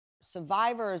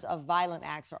survivors of violent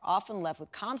acts are often left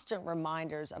with constant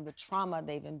reminders of the trauma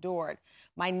they've endured.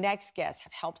 My next guests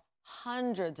have helped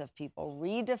hundreds of people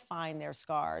redefine their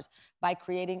scars by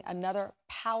creating another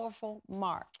powerful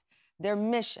mark. Their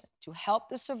mission to help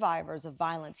the survivors of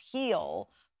violence heal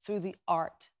through the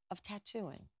art of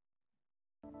tattooing.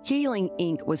 Healing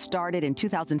Inc. was started in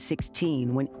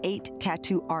 2016 when 8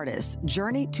 tattoo artists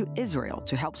journeyed to Israel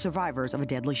to help survivors of a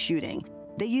deadly shooting.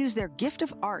 They used their gift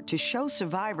of art to show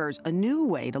survivors a new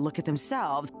way to look at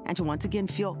themselves and to once again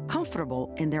feel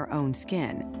comfortable in their own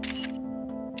skin.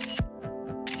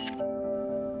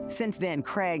 Since then,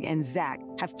 Craig and Zack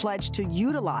have pledged to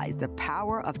utilize the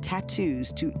power of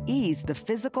tattoos to ease the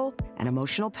physical and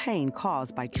emotional pain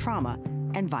caused by trauma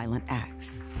and violent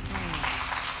acts.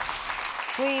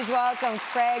 Please welcome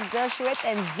Craig Dershowitz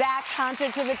and Zack Hunter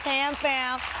to the TAM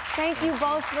fam. Thank you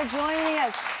both for joining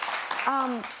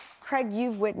us. Craig,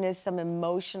 you've witnessed some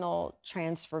emotional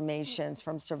transformations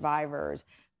from survivors.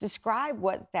 Describe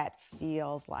what that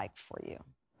feels like for you.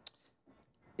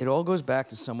 It all goes back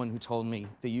to someone who told me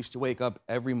they used to wake up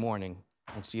every morning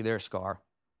and see their scar,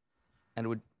 and it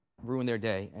would ruin their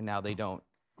day, and now they don't.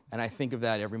 And I think of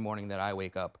that every morning that I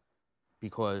wake up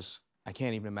because I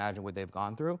can't even imagine what they've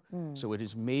gone through. So it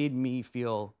has made me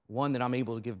feel, one, that I'm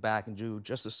able to give back and do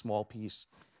just a small piece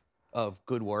of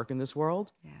good work in this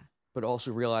world, but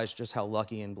also realize just how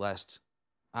lucky and blessed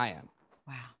I am.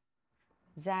 Wow.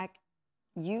 Zack,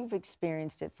 you've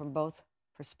experienced it from both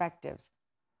perspectives,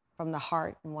 from the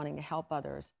heart and wanting to help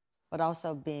others, but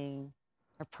also being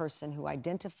a person who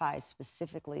identifies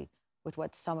specifically with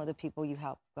what some of the people you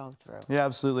help go through. Yeah,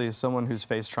 absolutely. As someone who's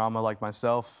faced trauma like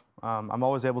myself, I'm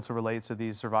always able to relate to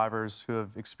these survivors who have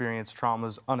experienced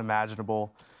traumas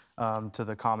unimaginable to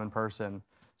the common person.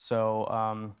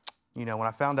 So, you know, when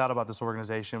I found out about this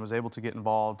organization, was able to get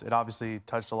involved, it obviously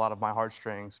touched a lot of my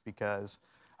heartstrings because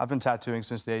I've been tattooing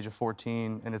since the age of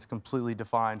 14, and it's completely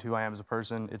defined who I am as a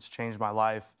person. It's changed my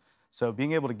life. So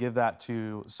being able to give that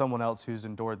to someone else who's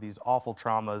endured these awful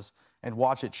traumas and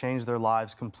watch it change their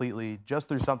lives completely just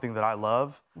through something that I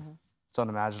love, it's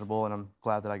unimaginable, and I'm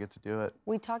glad that I get to do it.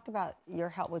 We talked about your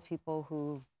help with people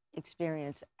who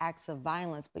experience acts of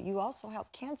violence, but you also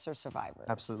help cancer survivors.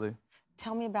 Absolutely.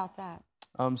 Tell me about that.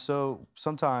 So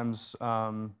sometimes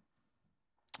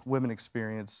women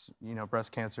experience, you know,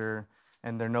 breast cancer,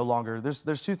 and they're no longer,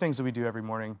 there's two things that we do every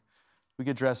morning. We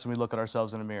get dressed and we look at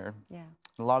ourselves in a mirror. Yeah.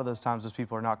 And a lot of those times, those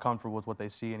people are not comfortable with what they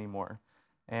see anymore.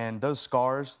 And those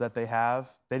scars that they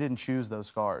have, they didn't choose those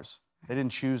scars. They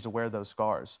didn't choose to wear those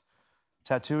scars.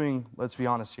 Tattooing, let's be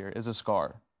honest here, is a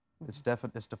scar. It's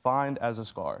defined as a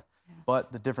scar.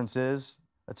 But the difference is,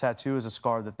 a tattoo is a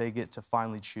scar that they get to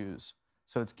finally choose.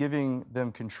 So it's giving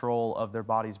them control of their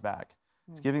bodies back.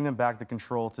 It's giving them back the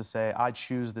control to say, I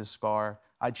choose this scar.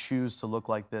 I choose to look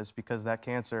like this because that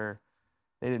cancer,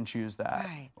 they didn't choose that.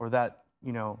 Or that,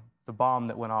 you know, the bomb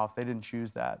that went off, they didn't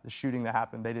choose that. The shooting that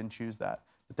happened, they didn't choose that.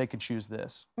 But they could choose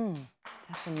this.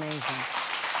 That's amazing.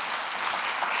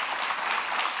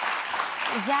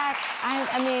 Zack,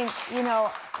 I mean, you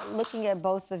know, looking at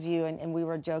both of you, and we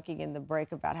were joking in the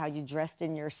break about how you dressed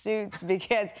in your suits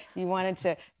because you wanted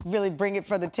to really bring it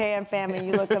for the TAM family.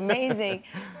 You look amazing.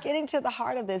 Getting to the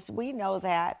heart of this, we know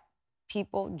that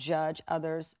people judge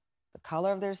others, the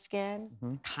color of their skin,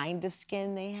 the kind of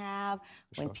skin they have.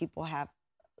 When people have,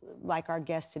 like our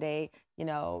guest today, you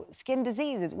know, skin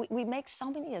diseases, we make so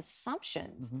many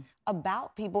assumptions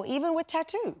about people, even with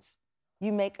tattoos.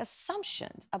 You make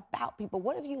assumptions about people.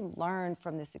 What have you learned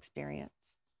from this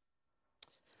experience?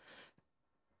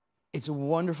 It's a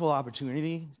wonderful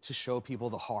opportunity to show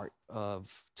people the heart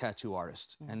of tattoo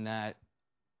artists and that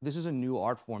this is a new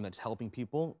art form that's helping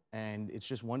people. And it's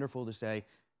just wonderful to say,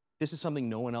 this is something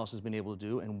no one else has been able to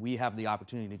do, and we have the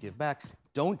opportunity to give back.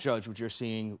 Don't judge what you're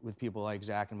seeing with people like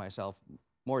Zack and myself.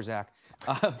 More Zack.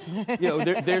 You know,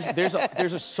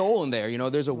 there's a soul in there. You know,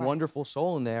 there's a wonderful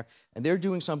soul in there, and they're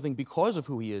doing something because of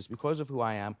who he is, because of who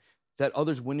I am, that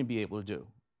others wouldn't be able to do.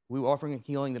 We're offering a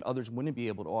healing that others wouldn't be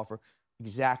able to offer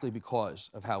exactly because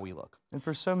of how we look. And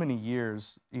for so many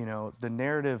years, you know, the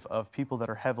narrative of people that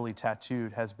are heavily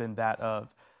tattooed has been that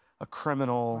of a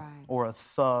criminal or a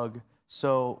thug.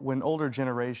 So when older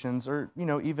generations, or, you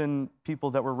know, even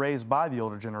people that were raised by the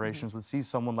older generations would see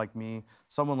someone like me,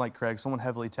 someone like Craig, someone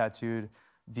heavily tattooed,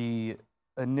 the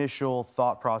initial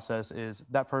thought process is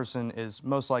that person is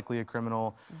most likely a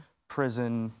criminal,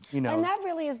 prison, you know. And that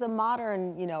really is the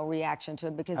modern, you know, reaction to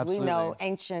it, because we know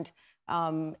ancient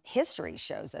history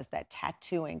shows us that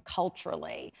tattooing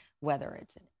culturally, whether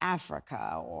it's in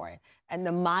Africa or in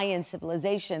the Mayan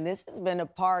civilization, this has been a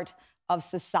part of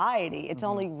society. It's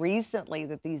only recently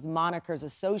that these monikers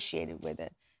associated with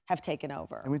it have taken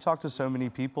over. And we talk to so many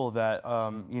people that,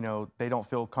 you know, they don't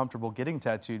feel comfortable getting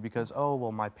tattooed because, oh,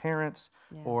 well, my parents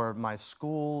or my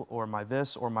school or my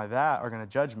this or my that are going to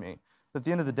judge me. But at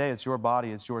the end of the day, it's your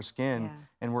body, it's your skin,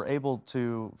 and we're able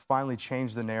to finally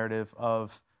change the narrative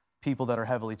of people that are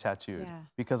heavily tattooed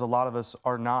because a lot of us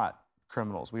are not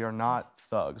criminals. We are not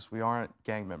thugs. We aren't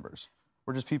gang members.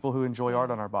 We're just people who enjoy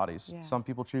art on our bodies. Some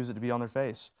people choose it to be on their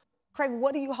face. Craig,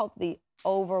 what do you hope the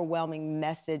overwhelming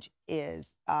message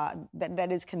is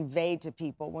that is conveyed to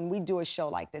people when we do a show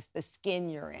like this, the skin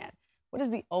you're in? What is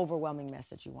the overwhelming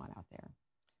message you want out there?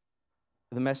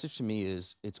 The message to me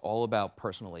is it's all about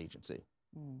personal agency.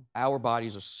 Our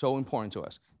bodies are so important to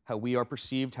us. How we are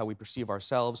perceived, how we perceive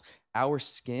ourselves. Our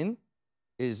skin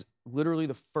is literally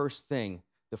the first thing,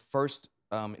 the first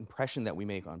impression that we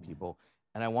make on people.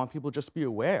 And I want people just to be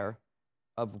aware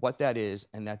of what that is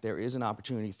and that there is an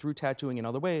opportunity through tattooing in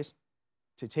other ways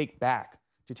to take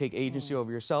agency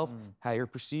over yourself, how you're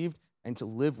perceived, and to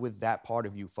live with that part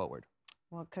of you forward.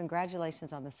 Well,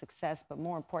 congratulations on the success, but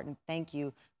more important, thank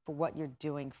you for what you're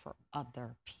doing for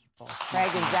other people.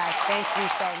 Craig and Zack, thank you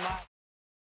so much.